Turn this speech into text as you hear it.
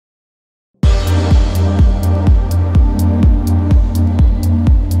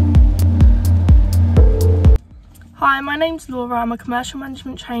my name's Laura. I'm a Commercial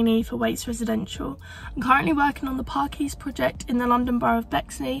Management Trainee for Wates Residential. I'm currently working on the Park East project in the London Borough of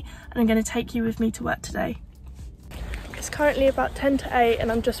Bexley, and I'm going to take you with me to work today. It's currently about 10 to 8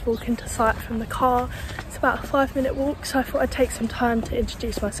 and I'm just walking to site from the car. It's about a 5-minute walk, so I thought I'd take some time to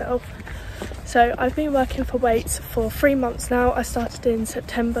introduce myself. So I've been working for Wates for 3 months now. I started in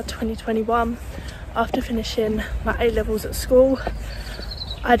September 2021 after finishing my A-levels at school.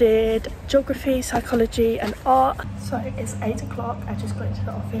 I did geography, psychology and art. So it's 8 o'clock, I just got into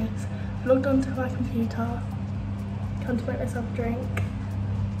the office, logged onto my computer, come to make myself a drink,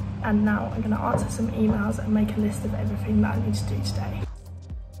 and now I'm going to answer some emails and make a list of everything that I need to do today.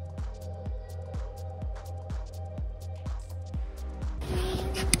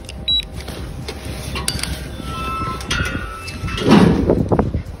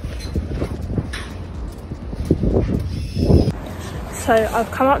 So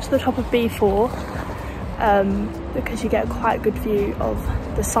I've come up to the top of B4 because you get a quite good view of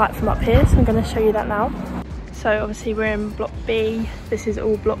the site from up here, so I'm going to show you that now. So obviously we're in block B, this is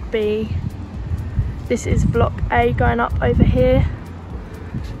all block B, this is block A going up over here,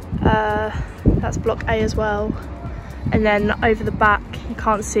 that's block A as well, and then over the back you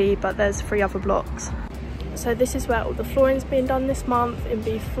can't see but there's 3 other blocks. So this is where all the flooring's been done this month in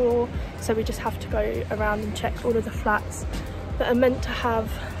B4, so we just have to go around and check all of the flats that are meant to have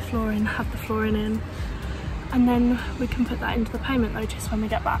the flooring in, and then we can put that into the payment notice when we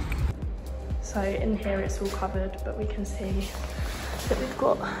get back. So in here it's all covered, but we can see that we've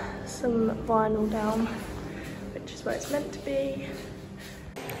got some vinyl down, which is where it's meant to be.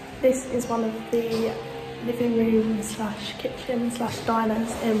 This is one of the living room slash kitchen slash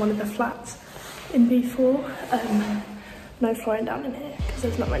diners in one of the flats in B4. No flooring down in here because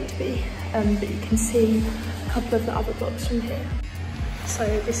there's not meant to be, but you can see a couple of the other blocks from here. So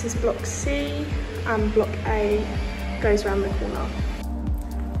this is block C and block A goes around the corner.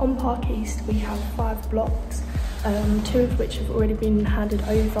 On Park East we have 5 blocks, 2 of which have already been handed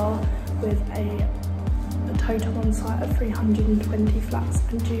over with a total on site of 320 flats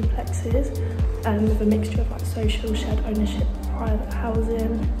and duplexes, with a mixture of like social, shared ownership, private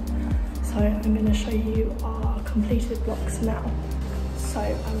housing. So I'm going to show you our completed blocks now. So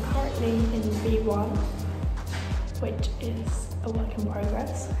I'm currently in B1, which is a work in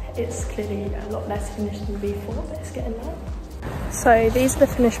progress. It's clearly a lot less finished than B4, but it's getting there. So these are the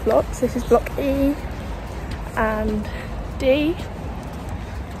finished blocks. This is block E and D.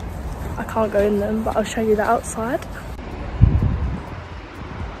 I can't go in them, but I'll show you the outside.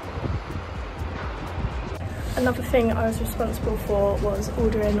 Another thing I was responsible for was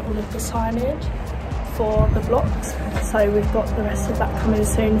ordering all of the signage for the blocks. So we've got the rest of that coming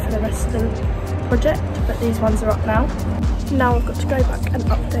soon for the rest of the project, but these ones are up now. Now I've got to go back and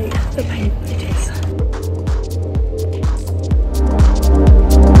update the payment notice.